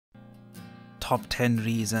Top 10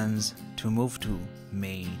 reasons to move to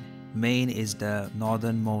Maine. Maine is the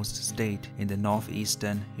northernmost state in the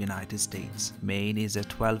northeastern United States. Maine is the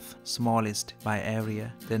 12th smallest by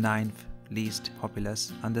area, the 9th least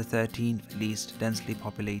populous, and the 13th least densely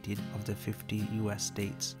populated of the 50 US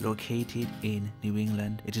states. Located in New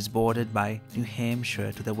England, it is bordered by New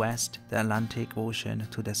Hampshire to the west, the Atlantic Ocean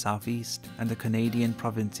to the southeast, and the Canadian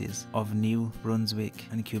provinces of New Brunswick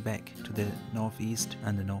and Québec to the northeast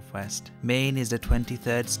and the northwest. Maine is the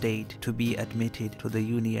 23rd state to be admitted to the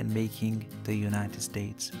Union, making the United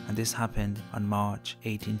States, and this happened on March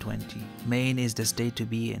 1820. Maine is the state to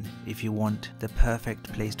be in if you want the perfect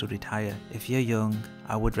place to retire. If you're young,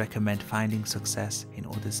 I would recommend finding success in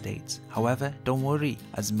other states. However, don't worry,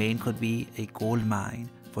 as Maine could be a gold mine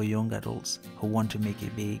for young adults who want to make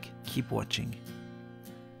it big. Keep watching.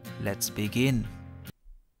 Let's begin.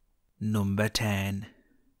 Number 10.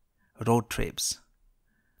 Road trips.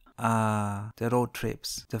 The road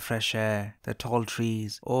trips, the fresh air, the tall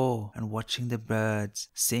trees, and watching the birds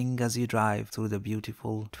sing as you drive through the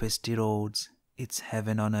beautiful twisty roads. It's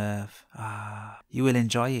heaven on earth. You will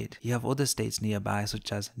enjoy it. You have other states nearby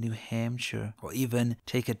such as New Hampshire, or even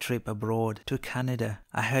take a trip abroad to Canada.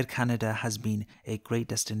 I heard Canada has been a great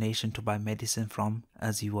destination to buy medicine from.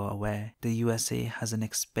 As you are aware, the USA has an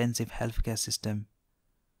expensive healthcare system.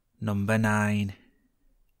 Number 9.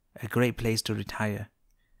 A great place to retire.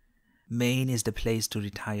 Maine is the place to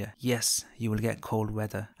retire. Yes, you will get cold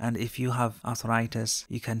weather, and if you have arthritis,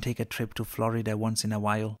 you can take a trip to Florida once in a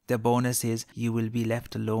while. The bonus is you will be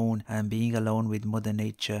left alone, and being alone with Mother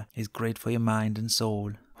Nature is great for your mind and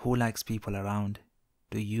soul. Who likes people around?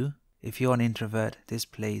 Do you? If you're an introvert, this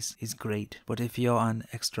place is great. But if you're an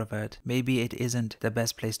extrovert, maybe it isn't the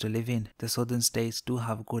best place to live in. The southern states do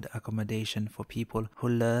have good accommodation for people who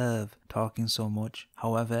love talking so much.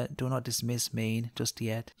 However, do not dismiss Maine just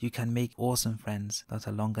yet. You can make awesome friends that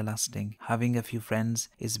are longer lasting. Having a few friends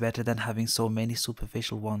is better than having so many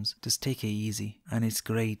superficial ones. Just take it easy. And it's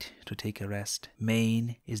great to take a rest.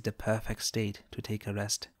 Maine is the perfect state to take a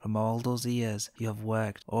rest. From all those years you have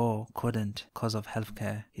worked or couldn't because of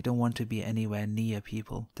healthcare, you don't want to be anywhere near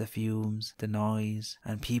people. The fumes, the noise,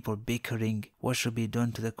 and people bickering what should be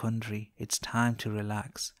done to the country. It's time to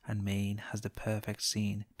relax, and Maine has the perfect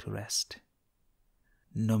scene to rest.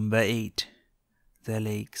 Number 8. The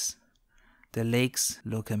lakes. The lakes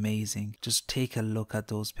look amazing. Just take a look at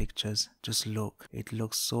those pictures. Just look. It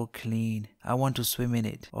looks so clean. I want to swim in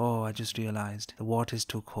it. I just realized the water is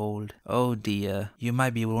too cold. Oh dear. You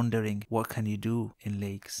might be wondering, what can you do in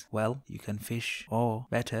lakes? Well, you can fish, or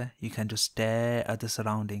better, you can just stare at the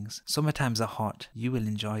surroundings. Summertimes are hot. You will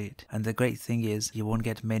enjoy it. And the great thing is, you won't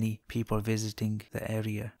get many people visiting the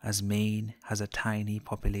area, as Maine has a tiny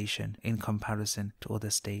population in comparison to other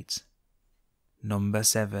states. Number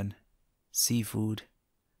 7. Seafood.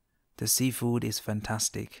 The seafood is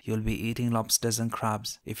fantastic. You'll be eating lobsters and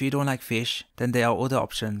crabs. If you don't like fish, then there are other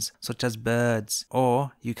options such as birds,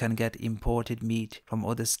 or you can get imported meat from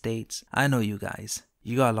other states. I know you guys,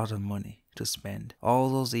 you got a lot of money to spend. All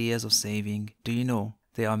those years of saving. Do you know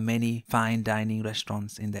there are many fine dining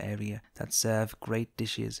restaurants in the area that serve great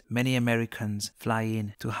dishes? Many Americans fly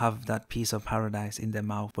in to have that piece of paradise in their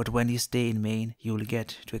mouth. But when you stay in Maine, you will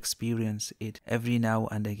get to experience it every now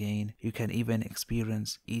and again. You can even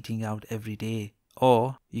experience eating out every day.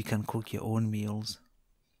 Or you can cook your own meals.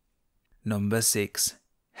 Number 6.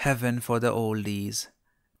 Heaven for the oldies.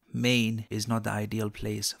 Maine is not the ideal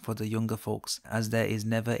place for the younger folks, as there is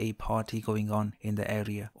never a party going on in the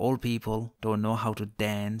area. Old people don't know how to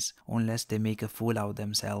dance unless they make a fool out of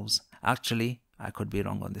themselves. Actually, I could be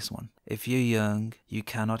wrong on this one. If you're young, you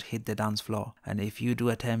cannot hit the dance floor, and if you do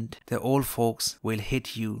attempt, the old folks will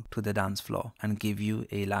hit you to the dance floor and give you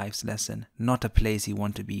a life's lesson. Not a place you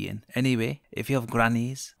want to be in. Anyway, if you have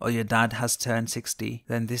grannies or your dad has turned 60,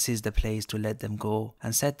 then this is the place to let them go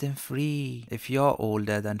and set them free. If you're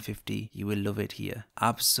older than 50, you will love it here.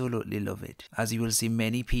 Absolutely love it, as you will see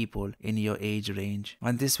many people in your age range,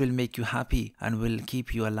 and this will make you happy and will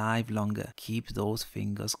keep you alive longer. Keep those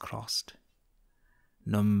fingers crossed.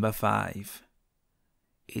 Number 5.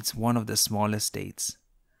 It's one of the smallest states.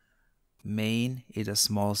 Maine is a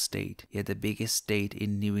small state, yet the biggest state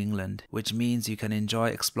in New England, which means you can enjoy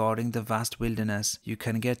exploring the vast wilderness. You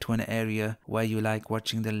can get to an area where you like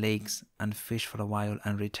watching the lakes and fish for a while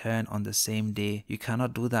and return on the same day. You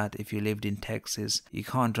cannot do that if you lived in Texas. You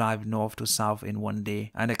can't drive north to south in one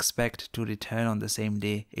day and expect to return on the same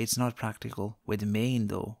day. It's not practical. With Maine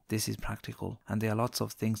though, this is practical, and there are lots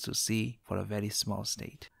of things to see for a very small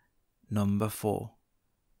state. Number 4.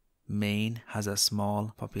 Maine has a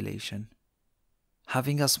small population.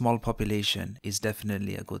 Having a small population is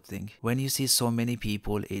definitely a good thing. When you see so many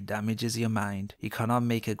people, it damages your mind. You cannot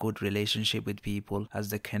make a good relationship with people as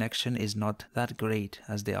the connection is not that great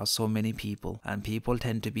as there are so many people, and people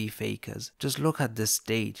tend to be fakers. Just look at the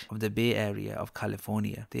state of the Bay Area of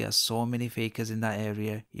California. There are so many fakers in that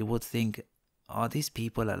area. You would think, are these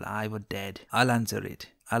people alive or dead? I'll answer it.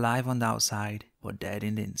 Alive on the outside, but dead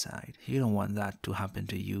in the inside. You don't want that to happen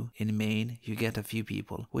to you. In Maine, you get a few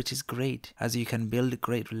people, which is great, as you can build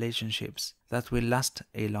great relationships that will last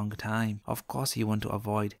a long time. Of course, you want to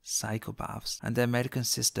avoid psychopaths, and the American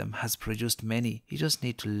system has produced many. You just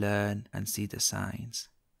need to learn and see the signs.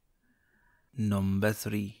 Number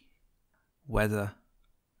 3. Weather.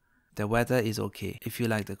 The weather is okay if you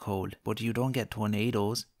like the cold, but you don't get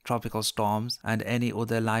tornadoes, tropical storms, and any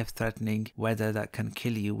other life-threatening weather that can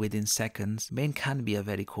kill you within seconds. Maine can be a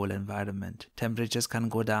very cold environment. Temperatures can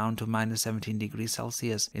go down to minus 17 degrees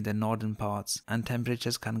Celsius in the northern parts, and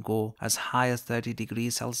temperatures can go as high as 30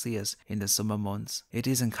 degrees Celsius in the summer months. It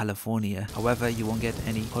is in California. However, you won't get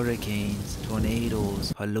any hurricanes,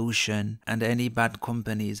 tornadoes, pollution, and any bad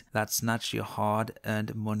companies that snatch your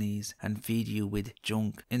hard-earned monies and feed you with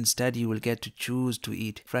junk. Instead, you will get to choose to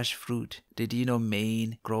eat fresh fruit. Did you know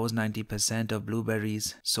Maine grows 90% of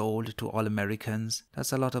blueberries sold to all Americans?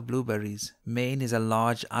 That's a lot of blueberries. Maine is a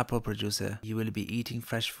large apple producer. You will be eating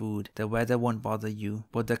fresh food. The weather won't bother you,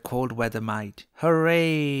 but the cold weather might.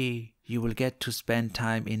 Hooray! You will get to spend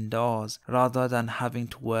time indoors rather than having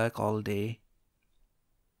to work all day.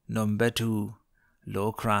 Number 2.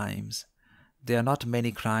 Low crimes. There are not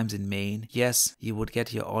many crimes in Maine. Yes, you would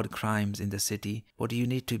get your odd crimes in the city, but you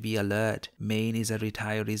need to be alert. Maine is a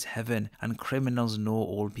retiree's heaven, and criminals know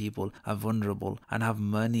old people are vulnerable and have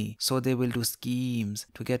money, so they will do schemes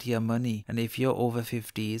to get your money. And if you're over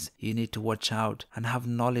 50s, you need to watch out and have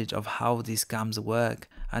knowledge of how these scams work,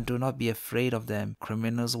 and do not be afraid of them.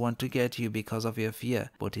 Criminals want to get you because of your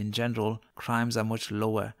fear, but in general, crimes are much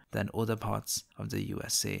lower than other parts of the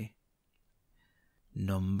USA.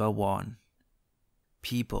 Number 1.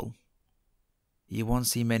 People. You won't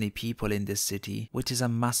see many people in this city, which is a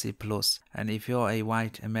massive plus, and if you're a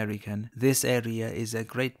white American, this area is a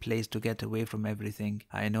great place to get away from everything.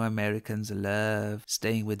 I know Americans love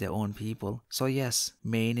staying with their own people, so yes,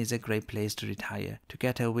 Maine is a great place to retire, to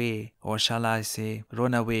get away, or shall I say,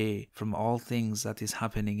 run away from all things that is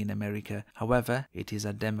happening in America. However, it is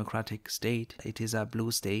a democratic state, it is a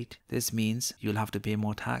blue state. This means you'll have to pay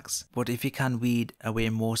more tax, but if you can weed away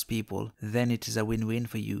most people, then it is a win-win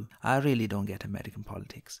for you. I really don't get American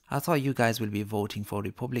politics. I thought you guys will be voting for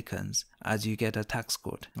Republicans as you get a tax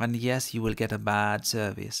cut. And yes, you will get a bad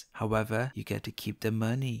service. However, you get to keep the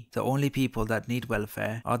money. The only people that need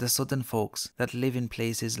welfare are the southern folks that live in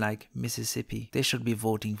places like Mississippi. They should be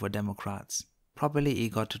voting for Democrats. Probably it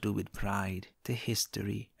got to do with pride, the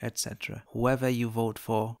history, etc. Whoever you vote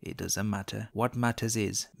for, it doesn't matter. What matters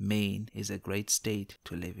is Maine is a great state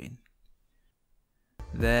to live in.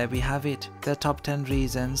 There we have it, the top 10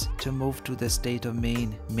 reasons to move to the state of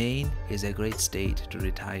Maine. Maine is a great state to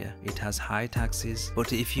retire. It has high taxes,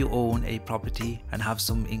 but if you own a property and have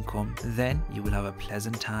some income, then you will have a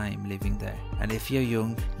pleasant time living there. And if you're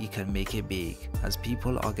young, you can make it big, as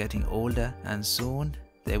people are getting older and soon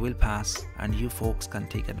they will pass, and you folks can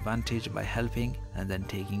take advantage by helping and then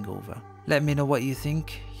taking over. Let me know what you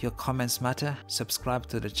think. Your comments matter. Subscribe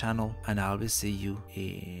to the channel, and I will see you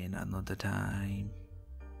in another time.